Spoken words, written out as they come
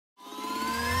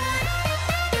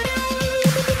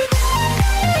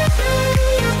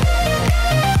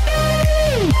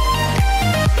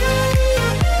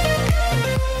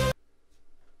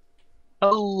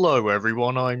Hello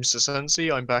everyone, I'm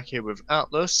sesency. I'm back here with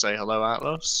Atlas. Say hello,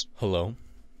 Atlas. Hello.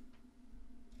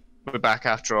 We're back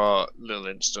after our little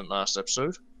incident last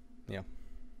episode. Yeah.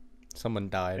 Someone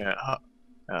died. Yeah.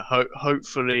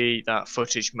 Hopefully that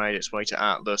footage made its way to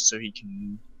Atlas so he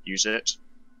can use it.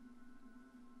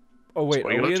 Oh wait,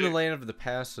 what are you we gotta in the do. land of the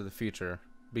past or the future?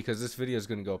 Because this video is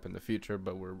going to go up in the future,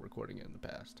 but we're recording it in the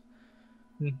past.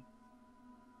 That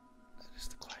is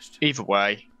the question. Either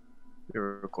way, we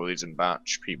record these in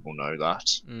batch. People know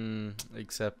that.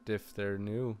 Except if they're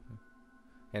new.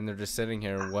 And they're just sitting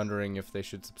here wondering if they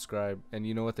should subscribe. And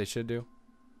you know what they should do?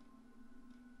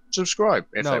 Subscribe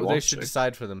if they want to. No, they should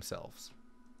decide for themselves.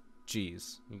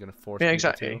 Jeez. You're going to force Yeah, people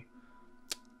exactly.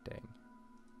 to? Dang.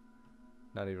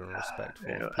 Not even respectful.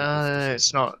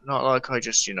 It's not like I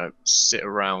just, sit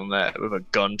around there with a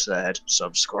gun to their head.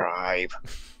 Subscribe.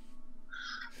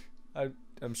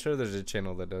 I'm sure there's a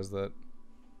channel that does that.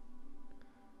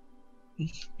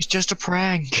 It's just a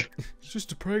prank. It's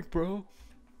just a prank, bro.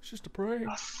 It's just a prank.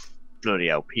 Bloody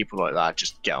hell, people like that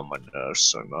just get on my nerves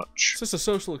so much. It's just a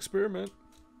social experiment.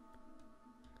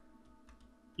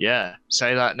 Yeah,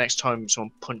 say that next time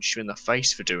someone punches you in the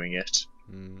face for doing it.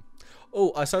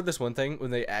 Oh, I saw this one thing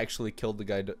when they actually killed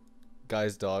the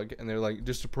guy's dog, and they're like,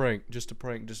 just a prank, just a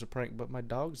prank, just a prank. But my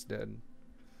dog's dead.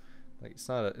 Like it's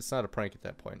not a prank at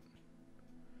that point.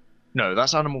 No,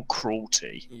 that's animal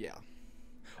cruelty. Yeah.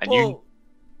 And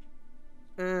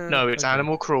no, it's okay.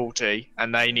 animal cruelty,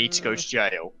 and they need to go to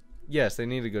jail. Yes, they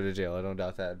need to go to jail. I don't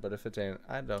doubt that. But if it's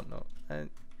I don't know.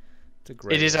 It's a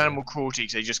great. It is idea. animal cruelty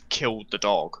because they just killed the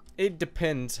dog. It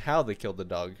depends how they killed the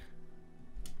dog.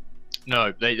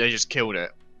 No, they just killed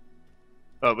it.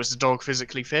 Was the dog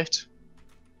physically fit?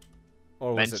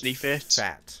 Or was mentally it fit?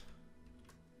 Fat.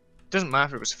 Doesn't matter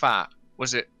if it was fat.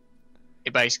 Was it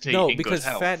basically No, in because good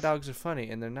health? fat dogs are funny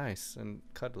and they're nice and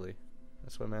cuddly.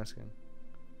 That's what I'm asking.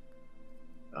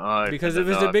 Because if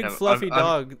it's a big fluffy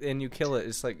dog and you kill it,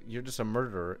 it's like you're just a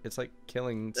murderer. It's like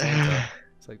killing Santa.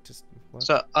 It's like just what?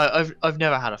 So I've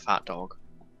never had a fat dog.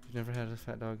 You've never had a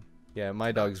fat dog? Yeah,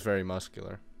 my dog's very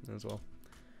muscular as well.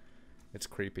 It's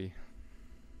creepy.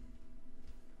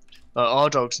 Our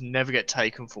dogs never get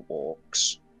taken for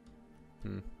walks.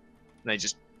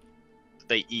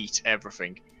 They eat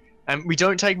everything, and we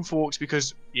don't take them for walks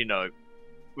because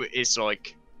it's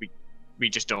like we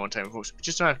just don't want to take them for walks. We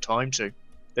just don't have time to.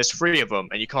 There's 3 of them,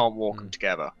 and you can't walk them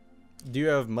together. Do you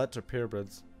have mutts or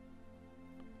purebreds?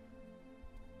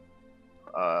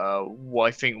 Well,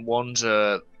 I think one's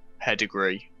a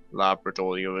pedigree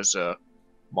Labrador, the other's a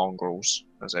mongrels,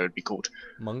 as they would be called.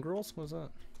 Mongrels? What's that?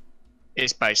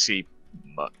 It's basically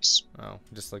mutts. Oh,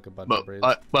 just like a bunch of breeds.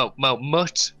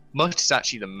 Mutt is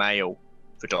actually the male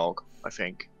for dog, I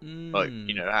think. Like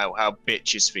how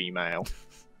bitch is female.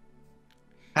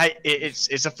 Hey,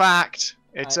 it's a fact.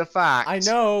 It's a fact. I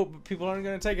know, but people aren't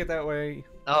gonna take it that way.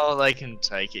 Oh, they can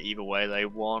take it either way they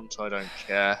want. I don't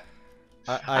care.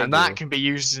 And that can be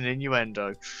used as an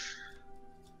innuendo.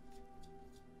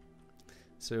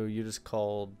 So you just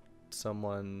called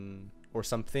someone or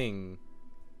something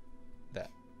that.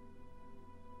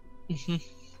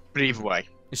 But either way,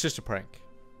 it's just a prank.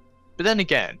 But then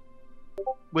again,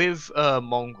 with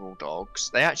mongrel dogs,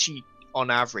 they actually,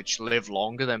 on average, live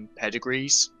longer than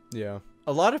pedigrees. Yeah,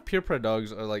 a lot of purebred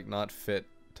dogs are like not fit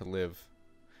to live.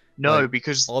 No, like,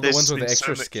 because all the ones with the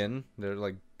extra so skin, they're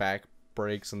like back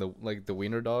breaks, and the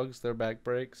wiener dogs, their back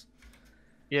breaks.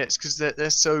 Yeah, it's because they're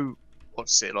so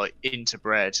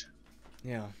interbred.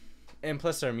 Yeah, and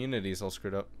plus their immunity is all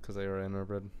screwed up because they are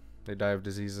interbred. They die of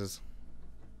diseases.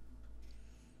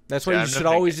 That's why you should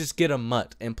always just get a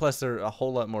mutt, and plus they're a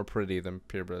whole lot more pretty than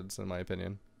purebreds, in my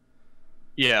opinion.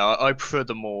 Yeah, I prefer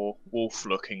the more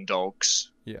wolf-looking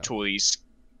dogs to all these,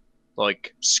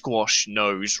 like,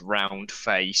 squash-nosed,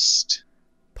 round-faced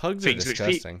pugs are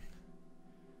disgusting.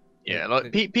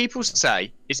 People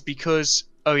say it's because,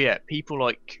 people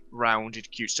like rounded,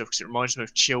 cute stuff because it reminds them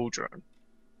of children.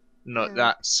 No,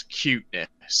 that's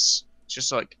cuteness. It's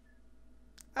just like,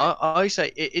 I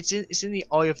say it's in the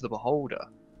eye of the beholder.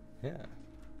 Yeah.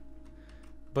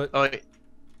 But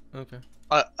okay.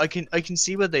 I can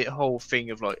see where the whole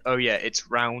thing of like, it's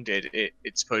rounded.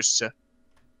 It's supposed to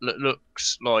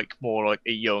looks like more like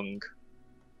a young.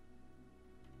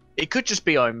 It could just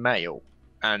be I'm male,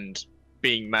 and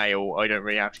being male, I don't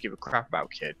really have to give a crap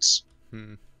about kids.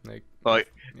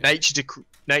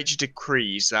 Nature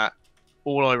decrees that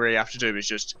all I really have to do is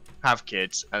just have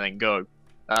kids and then go.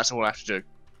 That's all I have to do.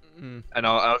 And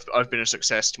I've been a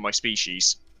success to my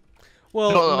species.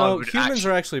 Well, no, humans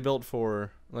are actually built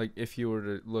for, like, if you were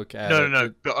to look at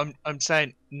No, but I'm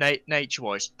saying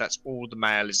nature-wise, that's all the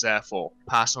male is there for.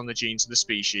 Pass on the genes of the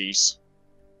species.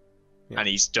 and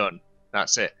he's done.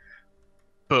 That's it.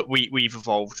 But we've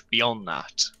evolved beyond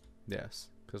that. Yes,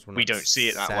 because we don't see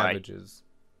it that savages.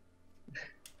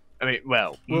 way. I mean,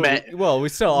 well, we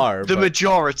still are. The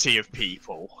majority of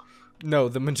people. No,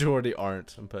 the majority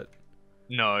aren't. But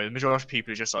no, the majority of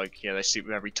people are just like, yeah, they sleep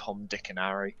with every Tom, Dick, and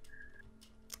Harry.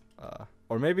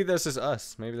 Or maybe this is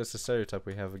us. Maybe that's a stereotype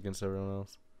we have against everyone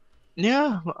else.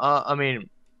 Yeah, I mean,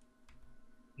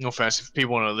 no offense, if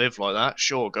people want to live like that,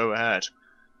 sure, go ahead.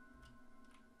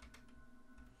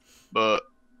 But,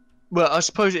 well, I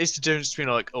suppose it's the difference between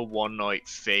like a one-night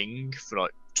thing for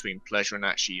like between pleasure and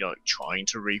actually like trying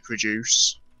to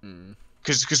reproduce.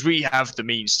 Because we have the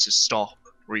means to stop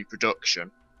reproduction.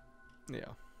 Yeah.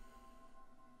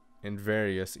 In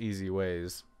various easy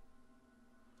ways.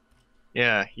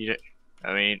 Yeah,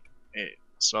 I mean,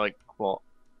 it's like, what?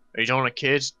 You don't want a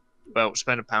kid? Well,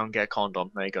 spend £1, get a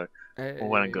condom. There you go. All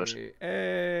well and good.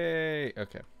 Hey.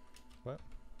 Okay. What?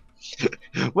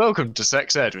 Welcome to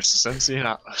Sex Ed with Sesency and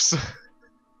Atlas.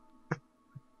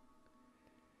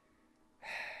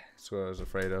 That's what I was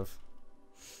afraid of.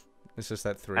 It's just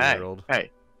that 3-year-old. Hey.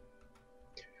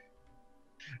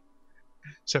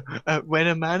 So, when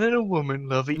a man and a woman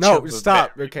love each other... No,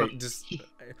 stop. Okay, just...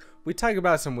 We talk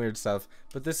about some weird stuff,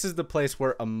 but this is the place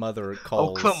where a mother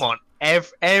calls... Oh, come on.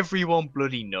 Everyone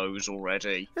bloody knows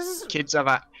already. Kids have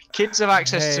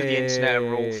access to the internet and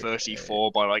we're all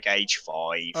 34 by, like, age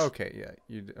 5. Okay,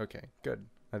 yeah. Okay, good.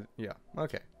 Yeah,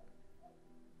 okay.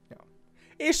 Yeah.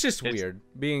 It's just weird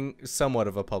being somewhat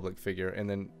of a public figure and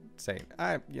then saying,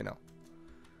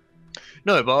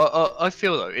 No, but I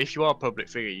feel, though, if you are a public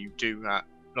figure, you do have...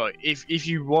 Like, if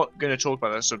you are going to talk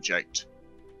about that subject,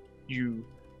 you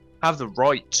have the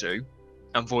right to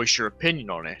and voice your opinion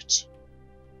on it.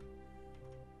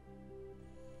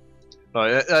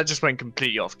 Like, that just went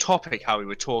completely off topic how we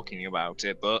were talking about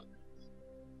it, but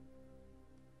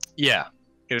yeah,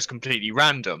 it was completely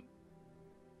random.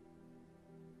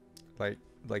 Like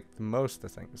most of the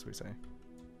things we say.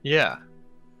 Yeah.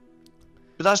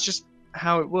 But that's just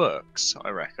how it works, I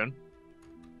reckon.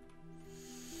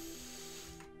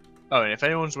 Oh, and if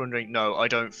anyone's wondering, no, I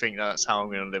don't think that's how I'm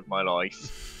going to live my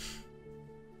life.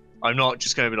 I'm not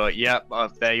just going to be like, yep,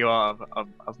 there you are,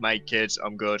 I've made kids,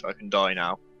 I'm good, I can die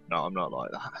now. No, I'm not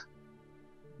like that.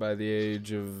 By the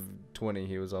age of 20,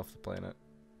 he was off the planet.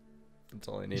 That's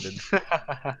all he needed.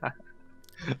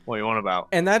 What are you on about?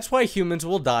 And that's why humans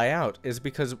will die out, is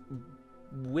because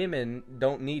women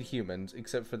don't need humans,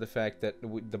 except for the fact that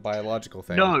the biological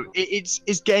thing. No, it's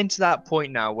getting to that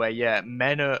point now where, yeah,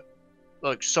 men are...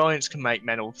 Like, science can make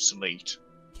men obsolete.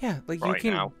 Yeah, like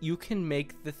you can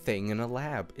make the thing in a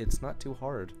lab. It's not too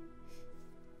hard.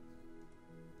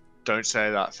 Don't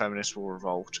say that, feminists will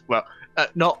revolt. Well,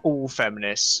 not all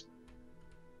feminists.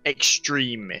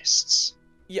 Extremists.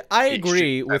 Yeah, I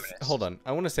agree with... Hold on,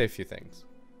 I want to say a few things.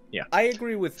 Yeah. I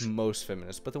agree with most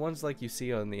feminists, but the ones like you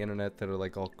see on the internet that are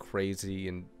like all crazy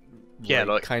and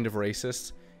like kind of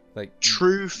racist, like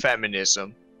true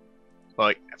feminism,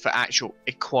 like for actual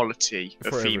equality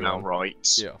of female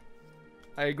rights. Yeah,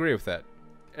 I agree with that.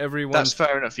 Everyone. That's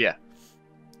fair enough. Yeah.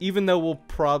 Even though we'll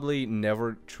probably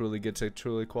never truly get to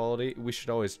true equality, we should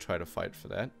always try to fight for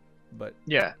that. But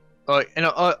yeah, what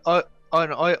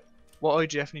I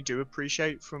definitely do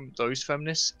appreciate from those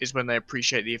feminists is when they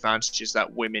appreciate the advantages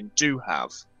that women do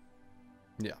have.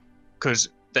 Yeah. Because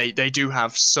they do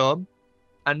have some,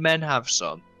 and men have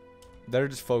some. They're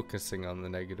just focusing on the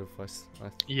negative, I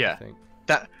think.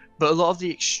 But a lot of the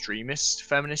extremist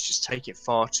feminists just take it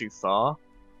far too far.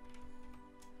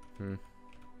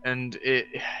 And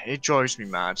it drives me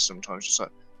mad sometimes. Just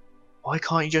like, why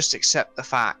can't you just accept the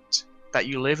fact that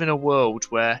you live in a world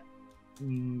where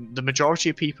the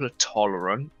majority of people are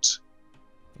tolerant,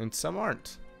 and some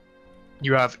aren't?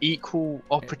 You have equal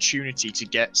opportunity to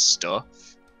get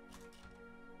stuff.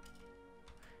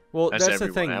 Well, that's the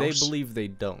thing. They believe they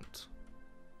don't.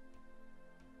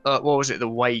 What was it? The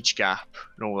wage gap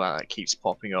and all that keeps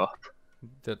popping up.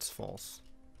 That's false.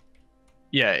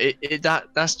 Yeah,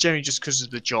 that's generally just because of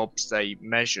the jobs they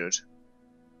measured.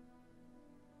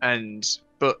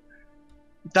 But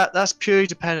that's purely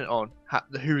dependent on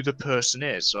who the person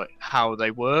is, like how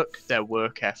they work, their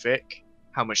work ethic,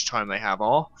 how much time they have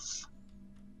off,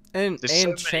 and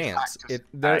chance.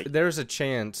 There's a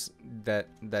chance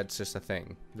that's just a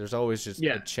thing. There's always just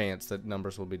a chance that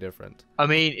numbers will be different. I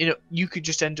mean, you could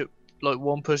just end up like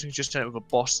one person could just end up with a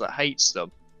boss that hates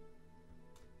them,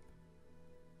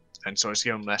 and so it's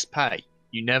giving them less pay.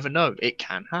 You never know; it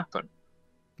can happen.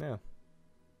 Yeah.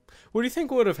 What do you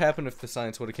think would have happened if the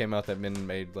science would have came out that men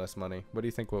made less money? What do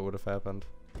you think would have happened?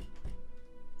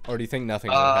 Or do you think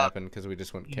nothing would have happened because we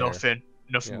just wouldn't care?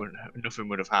 nothing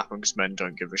would have happened because men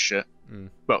don't give a shit. Mm.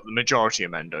 Well, the majority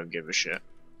of men don't give a shit.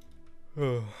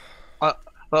 This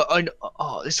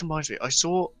reminds me. I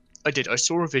saw a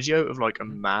video of like a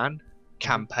man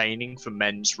campaigning for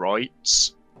men's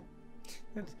rights.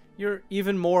 You're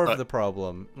even more of the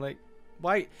problem. Like,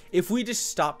 why? If we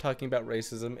just stop talking about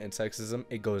racism and sexism,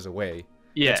 it goes away.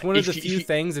 Yeah, it's one of the few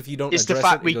things. If you don't it's address the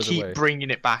fact it, we it goes keep away.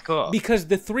 bringing it back up. Because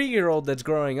the 3-year-old that's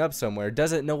growing up somewhere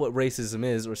doesn't know what racism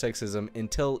is or sexism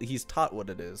until he's taught what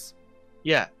it is.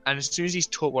 Yeah, and as soon as he's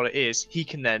taught what it is, he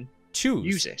can then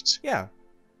use it. Yeah.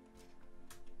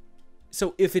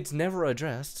 So if it's never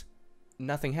addressed,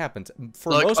 nothing happens.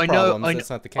 For most problems, that's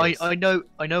not the case. I know.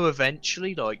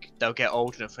 Eventually, like they'll get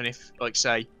old enough, and if, like,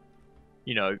 say,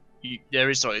 you know, there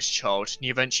is like this child, and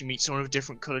you eventually meet someone with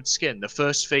different coloured skin. The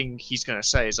first thing he's gonna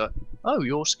say is like, "Oh,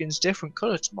 your skin's different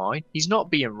colour to mine." He's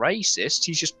not being racist.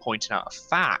 He's just pointing out a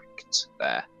fact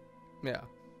there. Yeah.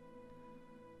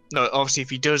 No, obviously,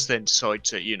 if he does then decide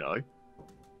to, you know,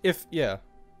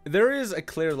 there is a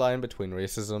clear line between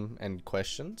racism and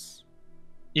questions.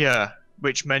 Yeah,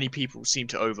 which many people seem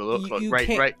to overlook. With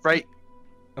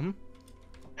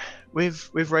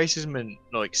racism and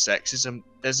like sexism,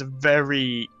 there's a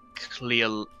very clear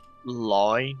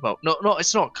line. Well, not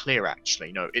it's not clear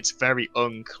actually. No, it's very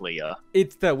unclear.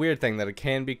 It's that weird thing that it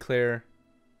can be clear.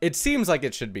 It seems like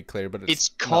it should be clear, but it's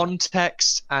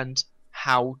context and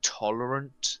how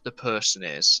tolerant the person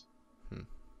is.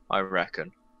 I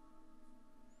reckon.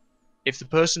 If the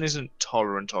person isn't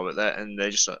tolerant of it, and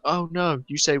they're just like, "Oh no,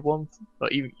 you say one,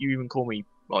 like you even call me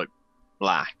like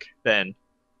black," then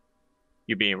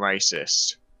you're being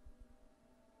racist.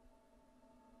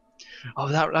 Oh,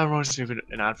 that reminds me of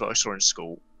an advert I saw in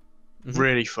school.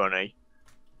 Really funny.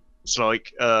 It's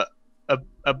like a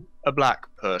black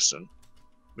person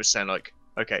was saying like,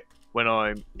 "Okay, when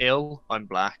I'm ill, I'm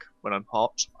black. When I'm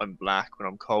hot, I'm black. When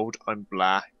I'm cold, I'm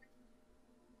black."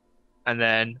 And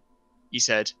then he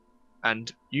said,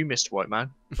 "And you, Mr. White Man,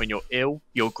 when you're ill,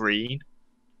 you're green.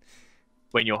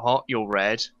 When you're hot, you're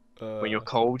red. When you're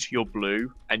cold, you're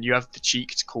blue. And you have the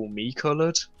cheek to call me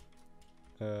coloured."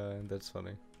 That's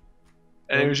funny.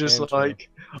 And it was just like,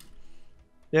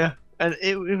 yeah, and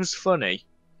it was funny.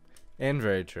 And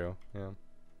very true, yeah.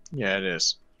 Yeah, it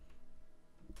is.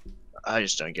 I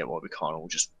just don't get why we can't all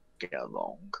just get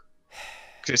along.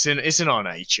 Because it's in our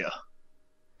nature.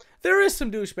 There is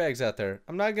some douchebags out there.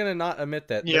 I'm not gonna not admit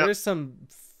that. Yeah. There is some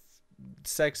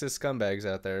sexist scumbags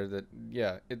out there that,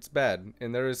 yeah, it's bad.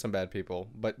 And there is some bad people.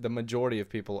 But the majority of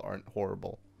people aren't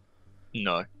horrible.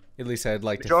 No. At least I'd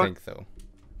like to think, though.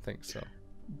 Think so.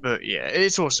 But yeah,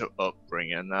 it's also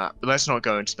upbringing that. But let's not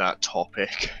go into that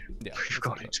topic. Yeah, we've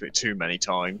gone into it too many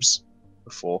times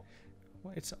before.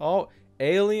 Well, it's all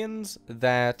aliens,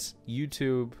 that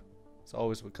YouTube. It's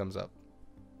always what comes up.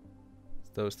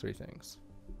 It's those 3 things.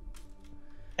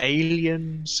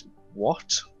 Aliens,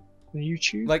 what? On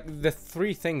YouTube? Like the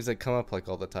 3 things that come up like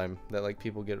all the time that like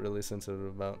people get really sensitive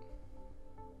about.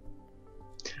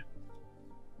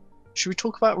 Should we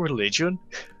talk about religion?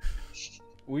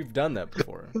 We've done that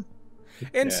before.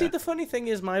 And see, the funny thing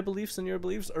is my beliefs and your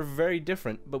beliefs are very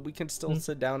different, but we can still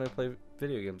sit down and play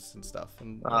video games and stuff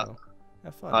and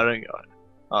have fun.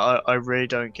 I really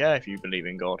don't care if you believe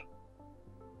in God.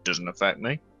 Doesn't affect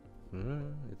me.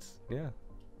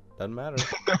 Doesn't matter.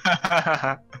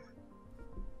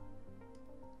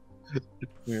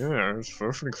 Yeah, it's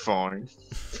perfectly fine.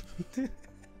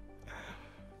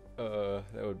 That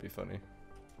would be funny.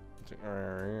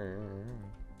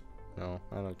 No,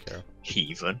 I don't care.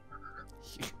 Heathen.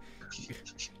 You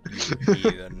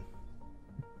heathen.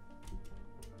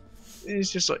 It's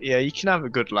just like, yeah, you can have a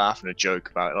good laugh and a joke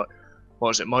about it. Like, what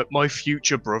was it? My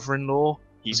future brother-in-law,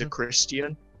 he's a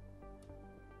Christian.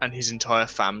 And his entire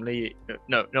family,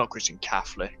 no, not Christian,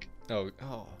 Catholic. Oh,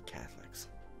 Catholics.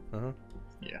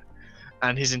 Yeah.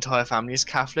 And his entire family is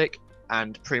Catholic,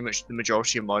 and pretty much the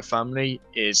majority of my family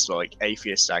is like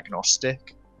atheist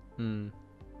agnostic. Yeah.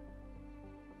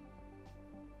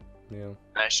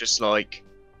 And it's just like,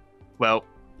 well,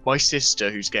 my sister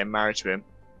who's getting married to him,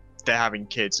 they're having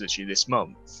kids literally this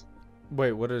month.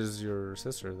 Wait, what is your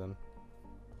sister then?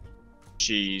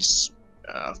 She's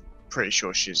pretty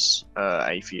sure she's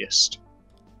atheist.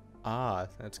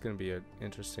 That's gonna be an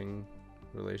interesting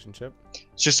relationship.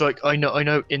 It's just like I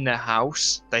know in their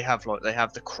house they have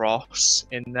the cross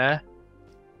in there,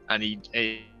 and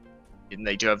and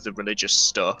they do have the religious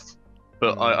stuff,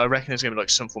 but I reckon there's gonna be like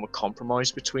some form of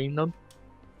compromise between them.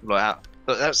 Like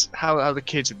but that's how the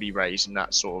kids would be raised in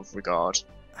that sort of regard.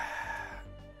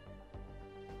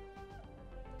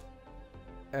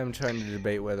 I'm trying to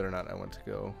debate whether or not I want to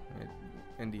go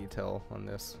in detail on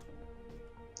this.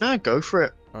 No, go for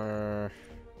it.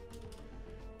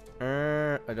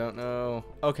 I don't know.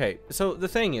 Okay, so the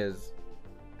thing is,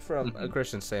 from a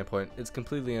Christian standpoint, it's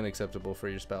completely unacceptable for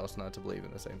your spouse not to believe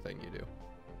in the same thing you do.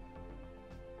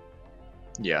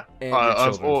 Yeah, And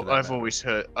I've always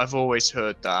heard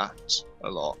that a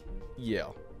lot. Yeah.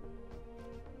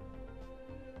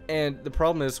 And the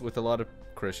problem is with a lot of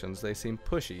Christians, they seem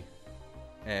pushy,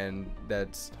 and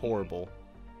that's horrible.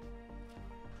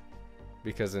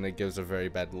 Because then it gives a very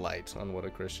bad light on what a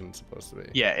Christian's supposed to be.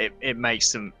 Yeah, it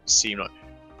makes them seem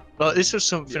like this was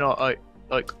something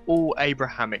like all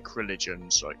Abrahamic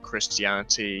religions, like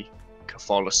Christianity,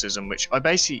 Catholicism, which I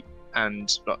basically,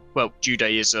 and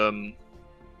Judaism,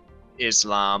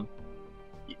 Islam,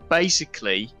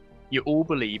 basically you all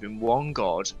believe in one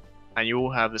God, and you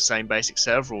all have the same basic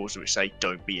set of rules which say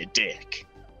don't be a dick.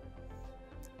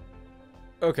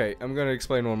 Okay, I'm gonna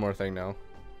explain one more thing now.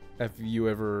 Have you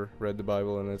ever read the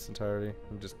Bible in its entirety?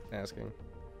 I'm just asking.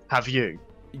 Have you?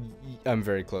 I'm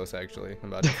very close, actually.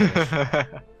 I'm about to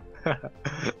finish.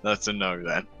 That's a no,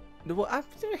 then. Well, I'm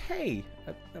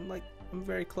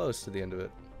very close to the end of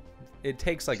it. It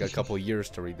takes like a couple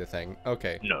years to read the thing.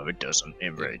 Okay. No, it doesn't.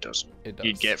 It really doesn't. It does.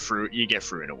 You get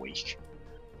through in a week.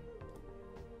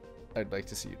 I'd like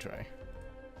to see you try.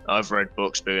 I've read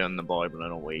books beyond the Bible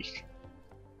in a week.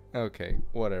 Okay,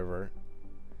 whatever.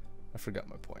 I forgot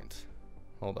my point.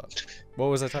 Hold up. What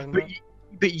was I talking about?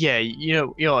 But yeah, you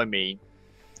know what I mean.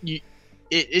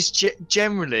 It's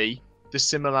generally the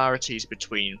similarities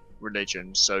between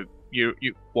religions. So you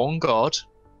one God.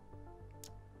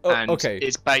 And okay.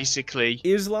 It's basically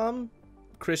Islam,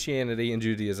 Christianity, and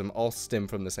Judaism all stem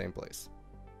from the same place.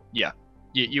 Yeah,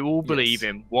 you all believe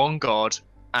in one God,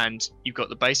 and you've got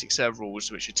the basic set of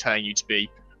rules which are telling you to be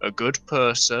a good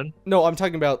person. No, I'm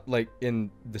talking about like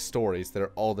in the stories that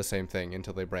are all the same thing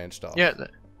until they branched off. Yeah,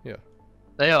 yeah,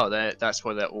 they are. That's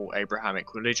why they're all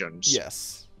Abrahamic religions.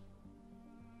 Yes.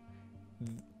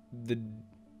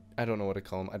 I don't know what to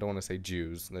call them. I don't want to say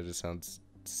Jews. That just sounds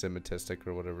Semitistic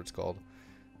or whatever it's called.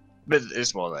 But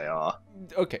it's what they are.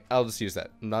 Okay, I'll just use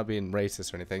that. I'm not being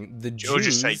racist or anything. The Jews, or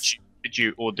just say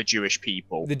the Jewish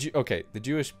people. The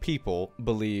Jewish people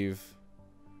believe.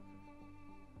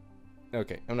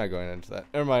 Okay, I'm not going into that.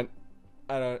 Never mind.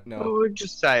 I don't know. Oh,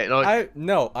 just say it.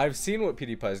 I've seen what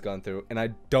PewDiePie's gone through, and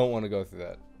I don't want to go through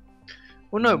that.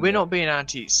 Well, no, we're not being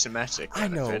anti-Semitic. I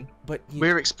know, but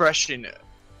we're expressing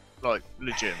like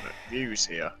legitimate views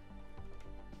here.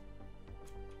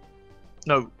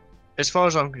 No, as far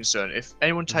as I'm concerned, if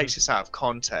anyone takes this out of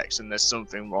context and there's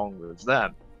something wrong with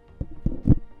them,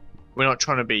 we're not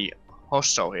trying to be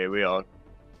hostile here. We are,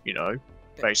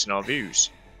 basing our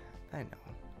views. I know.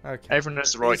 Okay. Everyone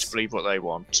has the right to believe what they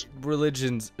want.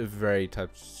 Religion's a very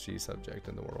touchy subject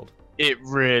in the world. It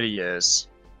really is.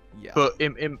 Yeah. But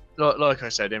like I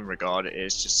said, in regard, it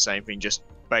is just the same thing. Just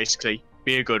basically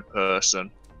be a good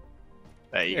person.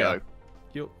 There you go.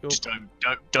 Just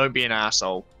don't be an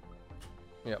asshole.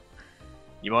 Yep.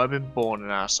 You might have been born an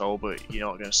asshole, but you're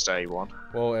not going to stay one.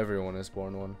 Well, everyone is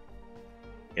born one.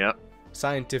 Yep.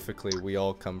 Scientifically, we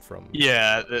all come from.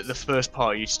 Yeah, the first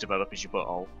part you to develop is your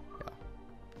butthole.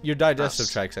 Your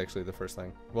digestive tract's actually the first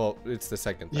thing. Well, it's the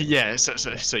second thing. Yeah,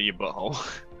 so your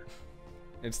butthole.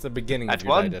 It's the beginning of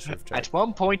your digestive tract. At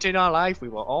one point in our life, we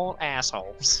were all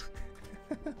assholes.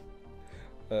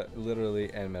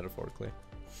 Literally and metaphorically.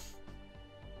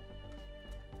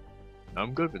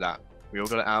 I'm good with that. We all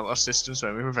got it out of our systems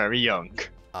when we were very young.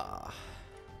 Ah.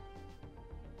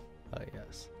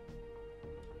 Yes.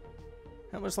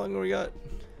 How much longer we got?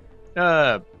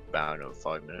 About another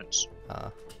 5 minutes.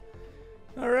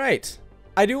 All right.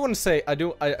 I do want to say I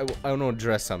want to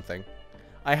address something.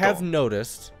 I have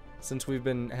noticed since we've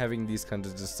been having these kinds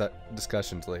of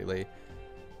discussions lately.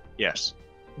 Yes.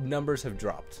 Numbers have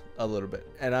dropped a little bit,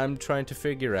 and I'm trying to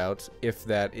figure out if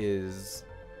that is.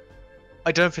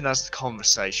 I don't think that's the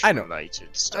conversation related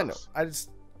stuff. I know. I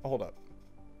just hold up.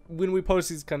 When we post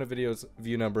these kind of videos,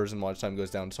 view numbers and watch time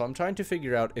goes down. So I'm trying to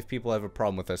figure out if people have a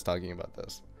problem with us talking about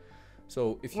this.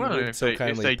 So if you would so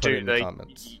kindly put it in the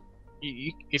comments.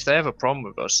 If they have a problem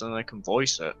with us, then they can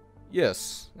voice it.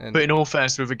 Yes. But in all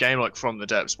fairness, with a game like From the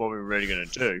Depths, what are we really going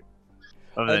to do?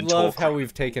 I love how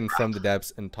we've taken From the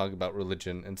Depths and talk about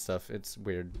religion and stuff. It's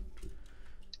weird.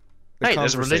 Hey,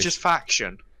 there's a religious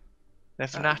faction. They're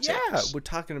fanatics. Yeah, we're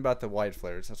talking about the white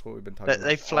flares. That's what we've been talking about.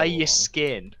 They flay your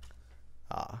skin.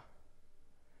 Ah.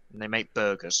 And they make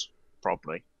burgers,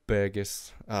 probably.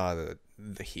 Burgers. Ah,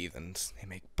 the heathens. They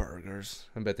make burgers.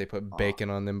 I bet they put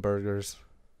bacon on them burgers.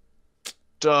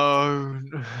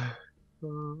 Don't.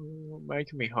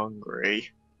 Making me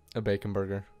hungry. A bacon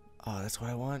burger. Oh, that's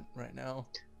what I want right now.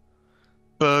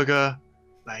 Burger,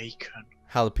 bacon.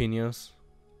 Jalapenos.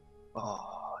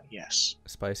 Oh, yes.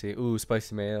 Spicy. Ooh,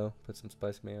 spicy mayo. Put some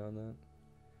spicy mayo on that.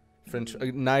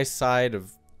 A nice side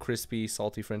of crispy,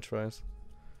 salty French fries.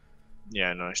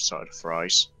 Yeah, nice side of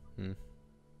fries.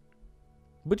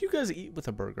 What do you guys eat with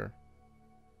a burger?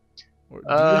 Or, do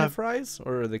you have fries,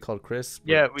 or are they called crisp?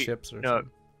 Yeah, chips or no.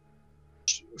 something?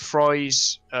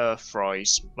 Fries,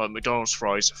 fries. Like McDonald's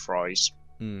fries are fries.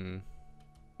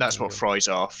 That's what fries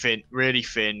are. Thin, really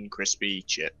thin, crispy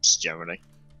chips, generally.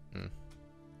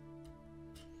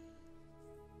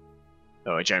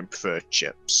 No, I generally prefer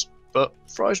chips, but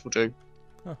fries will do.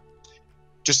 Huh.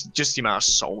 Just the amount of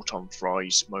salt on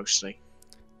fries, mostly.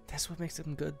 That's what makes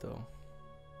them good, though.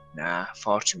 Nah,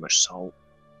 far too much salt.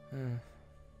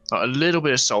 Like, a little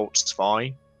bit of salt's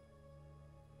fine.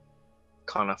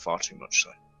 Kind of far too much,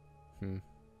 though.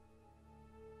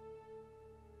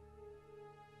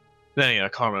 Then again, I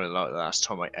can't remember like the last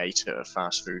time I ate at a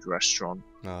fast food restaurant.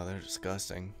 Oh, they're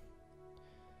disgusting.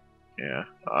 Yeah,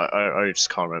 I just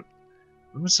can't remember.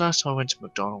 When was the last time I went to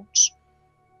McDonald's?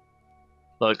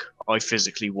 Like, I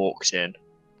physically walked in.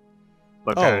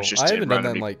 My parents just I haven't done that in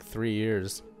randomly... like 3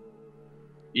 years.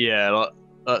 Yeah, like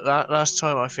that last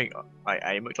time I think I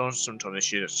ate McDonald's sometime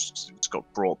this year. It's got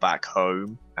brought back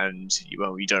home, and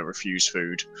well, you don't refuse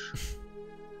food.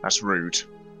 That's rude.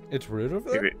 It's rude over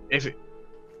there?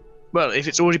 If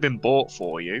it's already been bought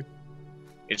for you,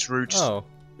 it's rude. Oh,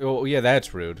 well, yeah,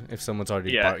 that's rude. If someone's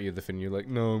already bought you the thing, you're like,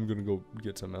 no, I'm gonna go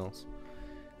get something else.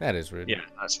 That is rude. Yeah,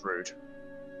 that's rude.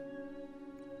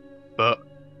 But,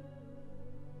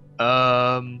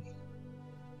 so,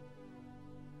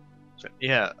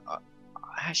 yeah, I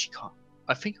actually can't.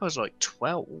 I think I was like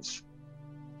 12.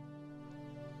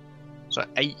 It's like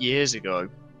 8 years ago.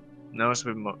 And I was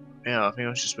with my, I think I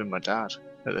was just with my dad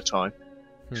at the time.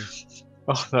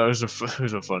 Oh, that was a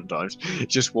fun time.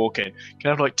 Just walk in. Can I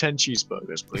have like 10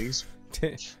 cheeseburgers, please?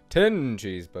 10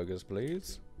 cheeseburgers,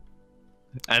 please.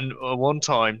 And one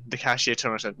time, the cashier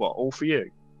turned and said, "What, all for you?"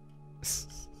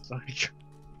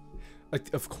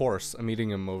 Like, of course, I'm eating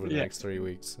them over the next 3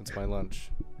 weeks. It's my lunch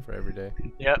for every day.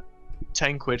 Yep,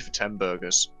 10 quid for 10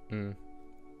 burgers.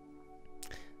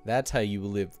 That's how you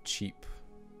live cheap,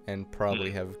 and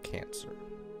probably have cancer.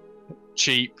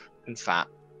 Cheap and fat.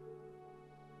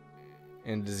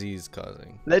 And disease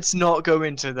causing. Let's not go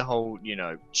into the whole,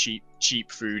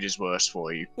 cheap food is worse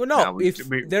for you. Well, no,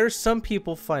 there's some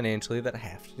people financially that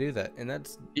have to do that, and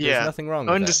there's nothing wrong with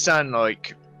that. I understand,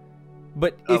 like...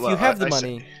 But if you have the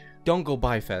money, don't go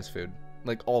buy fast food,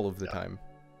 like, all of the time.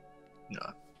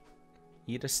 No.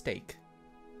 Eat a steak.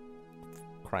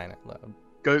 Crying out loud.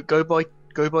 Go buy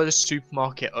the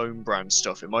supermarket own brand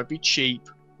stuff. It might be cheap,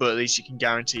 but at least you can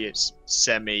guarantee it's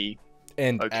semi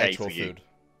and okay actual for you. Food.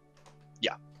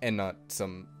 Yeah. And not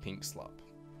some pink slop.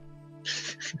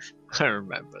 I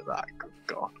remember that. Good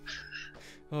God.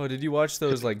 Oh, did you watch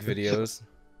those like videos?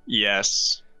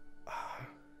 Yes.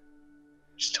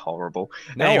 Just horrible.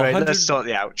 Now anyway, let's start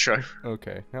the outro.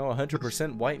 Okay. Now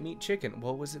 100% white meat chicken.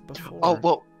 What was it before?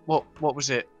 Oh, what was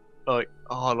it? Like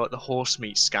the horse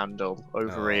meat scandal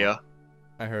over here.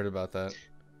 I heard about that.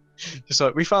 It's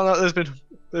like we found out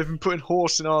they've been putting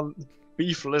horse in our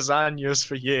beef lasagnas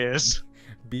for years.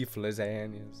 Beef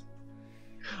lasagnas.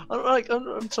 I'm like,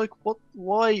 what?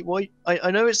 Why?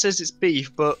 I know it says it's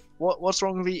beef, but what's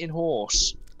wrong with eating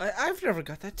horse? I've never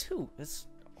got that too. It's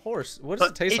horse. What does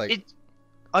it taste like?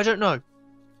 I don't know.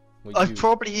 I've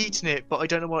probably eaten it, but I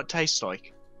don't know what it tastes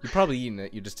like. You've probably eaten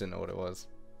it. You just didn't know what it was.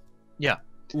 Yeah.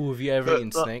 Ooh, have you ever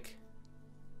eaten snake?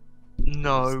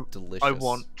 No. It's delicious. I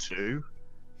want to.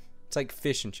 It's like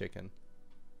fish and chicken.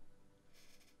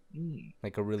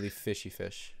 Like a really fishy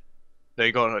fish.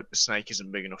 They got like the snake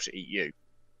isn't big enough to eat you.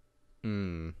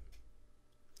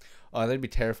 Oh, that'd be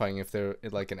terrifying if they're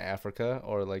like in Africa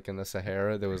or like in the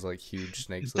Sahara. There was like huge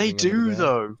snakes. They do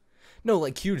though. No,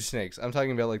 like huge snakes. I'm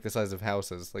talking about like the size of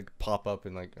houses, like pop up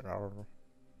and like.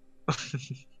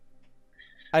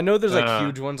 I know there's like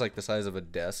huge ones like the size of a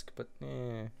desk, but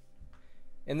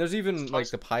And there's even like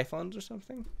the pythons or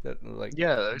something that like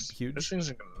those huge. Those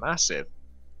things are massive.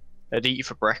 They'd eat you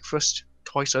for breakfast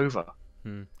twice over.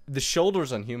 The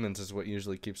shoulders on humans is what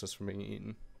usually keeps us from being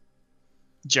eaten.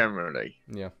 Generally.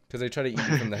 Yeah, because they try to eat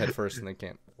you from the head first and they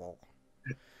can't.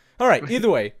 All right, either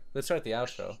way, let's start the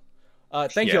outro.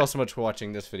 Thank you all so much for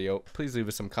watching this video. Please leave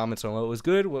us some comments on what was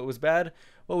good, what was bad,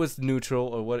 what was neutral,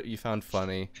 or what you found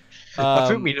funny. I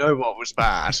think we know what was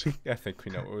bad. I think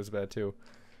we know what was bad too.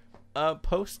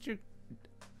 Post your...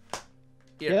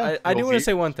 I do want to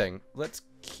say one thing. Let's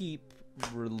keep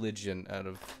religion out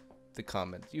of the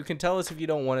comments. You can tell us if you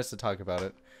don't want us to talk about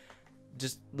it.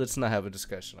 just let's not have a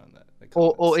discussion on that.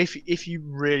 Or if you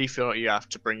really feel like you have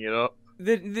to bring it up,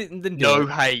 then no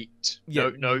hate, yeah.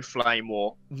 no flame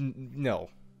war. No,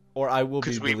 or I will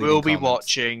be. Because we will be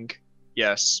watching.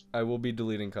 Yes, I will be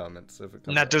deleting comments if it comes.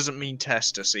 And that up. doesn't mean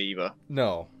test us either.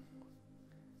 No.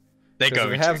 They go.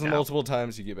 If it happens multiple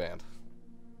times, you get banned.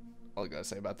 All I gotta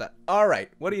say about that. All right,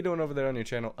 what are you doing over there on your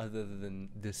channel other than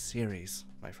this series,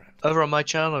 my friend? Over on my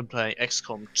channel, I'm playing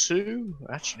XCOM 2.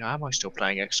 Actually, no, am I still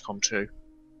playing XCOM 2?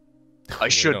 I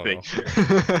should be.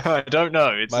 I don't know.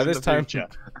 It's by in this the time. future.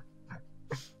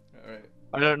 All right.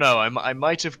 I don't know. I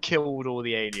might have killed all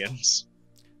the aliens.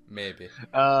 Maybe.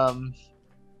 I'm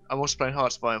also playing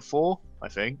Hearts of Iron 4, I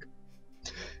think.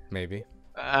 Maybe.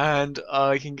 And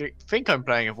I think I'm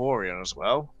playing Evorion as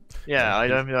well. Yeah, I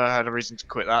don't know I had a reason to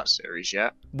quit that series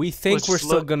yet. We think we're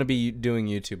still going to be doing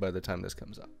YouTube by the time this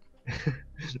comes up.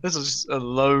 There's just a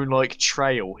lone, like,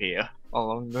 trail here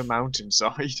along the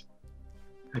mountainside.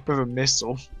 With a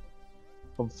missile.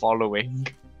 I'm following.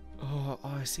 Oh,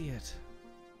 I see it.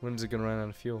 When's it going to run out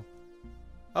of fuel?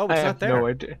 Oh, it's I not have there. no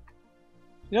idea.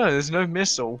 No, there's no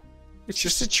missile. It's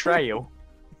just a trail.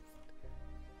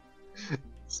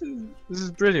 This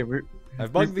is brilliant.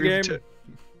 I've bugged the game.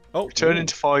 We turn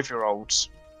into 5-year-olds.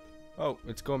 Oh,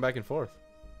 it's going back and forth.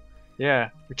 Yeah,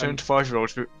 we turn into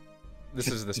 5-year-olds. This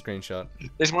is the screenshot.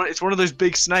 It's one of those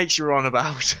big snakes you're on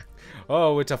about.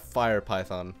 Oh, it's a fire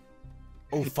python.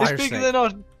 Oh, fire it's bigger snake. than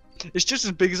our. It's just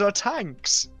as big as our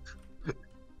tanks.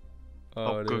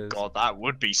 Oh, good God, that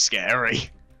would be scary.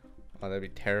 Oh, that'd be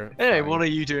terrifying. Anyway, what are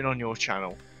you doing on your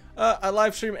channel? I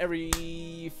live stream every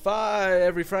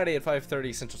Friday at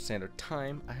 5:30 Central Standard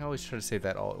Time. I always try to say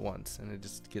that all at once, and it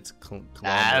just gets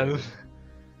I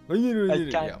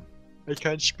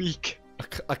can't speak.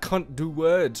 I can't do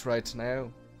words right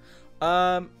now.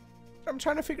 I'm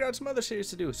trying to figure out some other series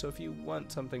to do. So if you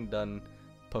want something done,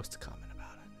 post a comment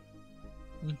about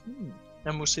it.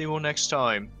 And we'll see you all next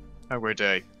time. Have a great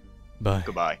day. Bye.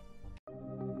 Goodbye.